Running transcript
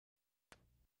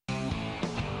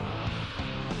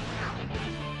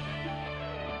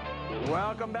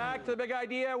Welcome back to The Big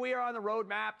Idea. We are on the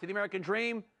roadmap to the American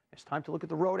dream. It's time to look at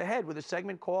the road ahead with a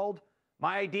segment called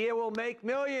My Idea Will Make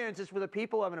Millions. It's where the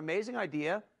people who have an amazing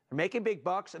idea, they're making big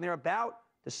bucks, and they're about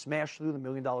to smash through the $1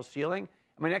 million ceiling.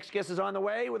 And my next guest is on the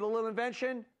way with a little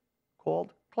invention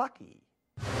called Clocky.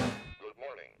 Good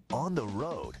morning. On the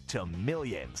road to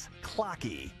millions,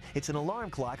 Clocky. It's an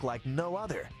alarm clock like no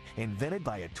other, invented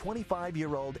by a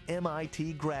 25-year-old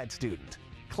MIT grad student.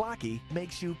 Clocky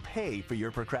makes you pay for your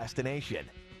procrastination.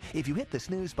 If you hit the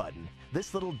snooze button,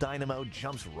 this little dynamo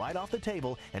jumps right off the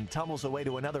table and tumbles away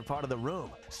to another part of the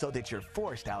room so that you're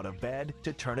forced out of bed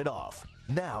to turn it off.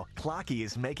 Now, Clocky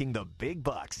is making the big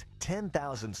bucks,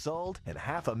 10,000 sold and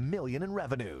 $500,000 in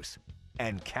revenues.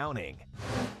 And counting.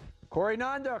 Gauri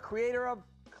Nanda, creator of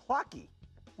Clocky.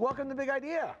 Welcome to Big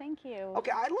Idea. Thank you.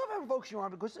 Okay, I love having folks you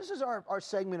on because this is our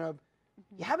segment of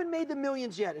you haven't made the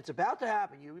millions yet. It's about to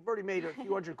happen. You've already made a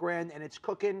few hundred grand and it's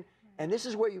cooking. And this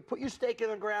is where you put your stake in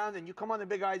the ground and you come on the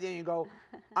Big Idea and you go,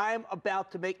 I'm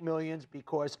about to make millions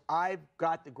because I've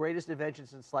got the greatest invention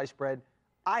since sliced bread.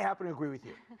 I happen to agree with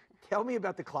you. Tell me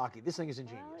about the Clocky. This thing is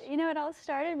ingenious. Well, you know, it all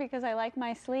started because I like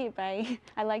my sleep. I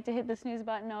like to hit the snooze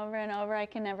button over and over. I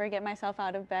can never get myself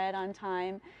out of bed on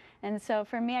time. And so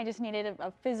for me, I just needed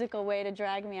a physical way to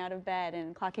drag me out of bed.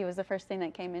 And Clocky was the first thing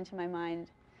that came into my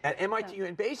mind. At MIT,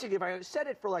 and basically, if I set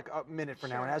it for like a minute for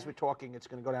now, and as we're talking, it's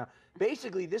going to go down.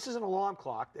 Basically, this is an alarm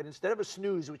clock that instead of a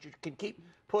snooze, which you can keep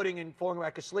putting and falling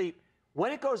back asleep,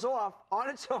 when it goes off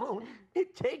on its own,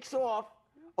 it takes off,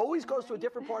 always goes to a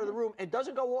different part of the room, and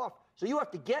doesn't go off. So you have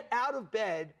to get out of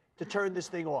bed to turn this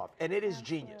thing off, and it is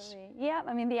genius. Yeah,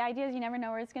 I mean, the idea is you never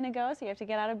know where it's going to go, so you have to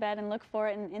get out of bed and look for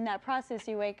it, and in that process,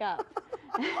 you wake up.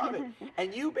 I love it.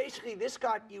 And you basically, this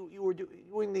got, you were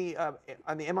doing the,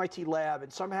 on the MIT lab,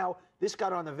 and somehow this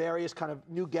got on the various kind of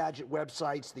new gadget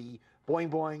websites, the Boing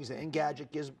Boings, the Engadget,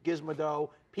 Gizmodo.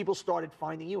 People started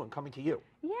finding you and coming to you.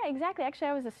 Yeah, exactly. Actually,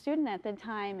 I was a student at the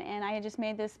time, and I had just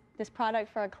made this product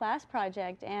for a class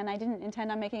project, and I didn't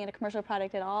intend on making it a commercial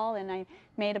product at all, and I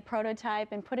made a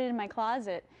prototype and put it in my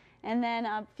closet. And then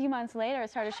a few months later, it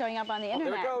started showing up on the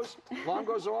internet. There it goes. Alarm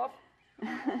goes off,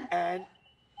 and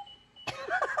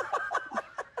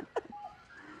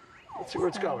let's see where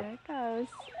it's going. There it goes.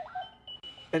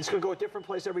 And it's going to go a different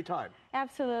place every time.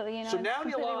 Absolutely. You know, so now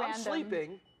the alarm's random.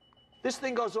 Sleeping, this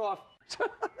thing goes off.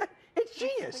 It's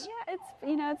genius. Yeah,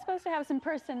 it's supposed to have some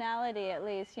personality at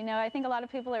least. You know, I think a lot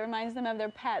of people, it reminds them of their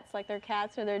pets, like their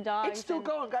cats or their dogs. It's still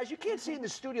going, guys. You can't see in the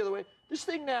studio the way. This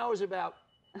thing now is about,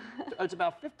 it's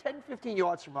about 10, 15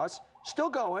 yards from us, still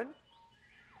going.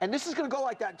 And this is going to go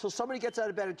like that until somebody gets out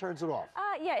of bed and turns it off.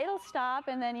 Yeah, it'll stop,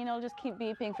 and then, you know, it'll just keep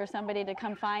beeping for somebody to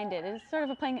come find it. It's sort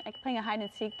of playing a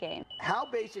hide-and-seek game. How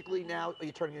basically now are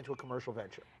you turning it into a commercial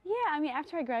venture? Yeah, I mean,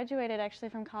 after I graduated actually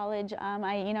from college,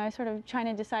 I sort of trying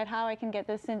to decide how I can get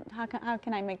this in, how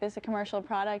can I make this a commercial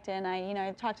product, and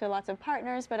I talked to lots of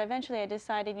partners, but eventually I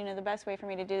decided, the best way for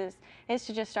me to do this is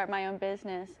to just start my own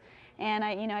business. And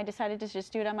I decided to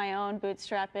just do it on my own,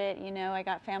 bootstrap it. I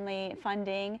got family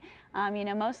funding.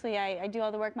 Mostly I do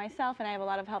all the work myself, and I have a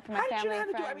lot of help from my family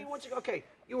and friends. I mean, once you, okay,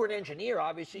 you were an engineer,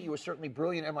 obviously. You were certainly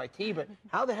brilliant at MIT, but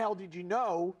how the hell did you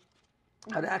know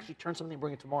how to actually turn something and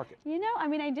bring it to market? I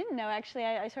mean, I didn't know, actually.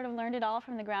 I sort of learned it all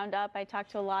from the ground up. I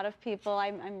talked to a lot of people.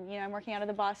 I'm working out of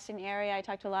the Boston area. I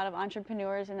talked to a lot of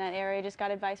entrepreneurs in that area, just got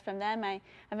advice from them.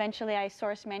 Eventually I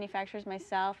sourced manufacturers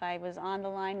myself. I was on the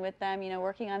line with them,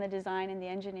 working on the design and the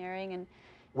engineering. And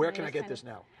where can I get this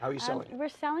now? How are you selling it? We're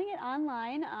selling it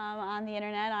online on the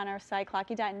internet, on our site,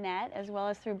 Clocky.net, as well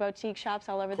as through boutique shops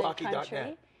all over the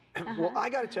country. Well, I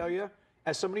got to tell you,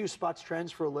 as somebody who spots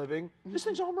trends for a living, this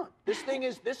thing's a home run.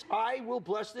 I will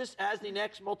bless this as the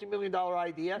next multi-million-dollar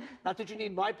idea. Not that you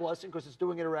need my blessing, because it's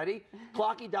doing it already.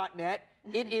 Clocky.net.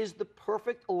 It is the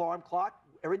perfect alarm clock.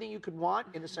 Everything you could want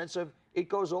in the sense of it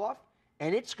goes off,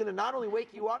 and it's going to not only wake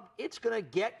you up, it's going to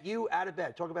get you out of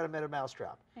bed. Talk about a meta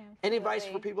mousetrap. Any advice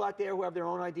for people out there who have their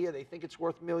own idea? They think it's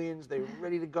worth millions. They're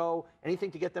ready to go.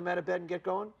 Anything to get them out of bed and get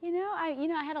going?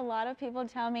 I had a lot of people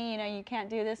tell me, you can't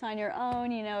do this on your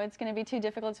own. It's going to be too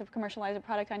difficult to commercialize a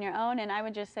product on your own. And I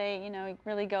would just say,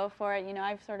 really go for it.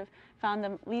 I've sort of found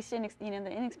the least, the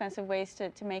inexpensive ways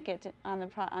to make it on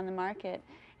the market.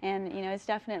 And, it's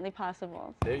definitely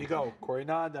possible. There you go, Gauri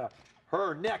Nanda.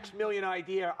 Her next million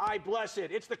idea, I bless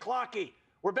it. It's the Clocky.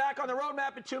 We're back on the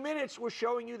roadmap in 2 minutes. We're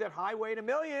showing you that highway to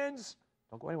millions.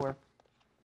 Don't go anywhere.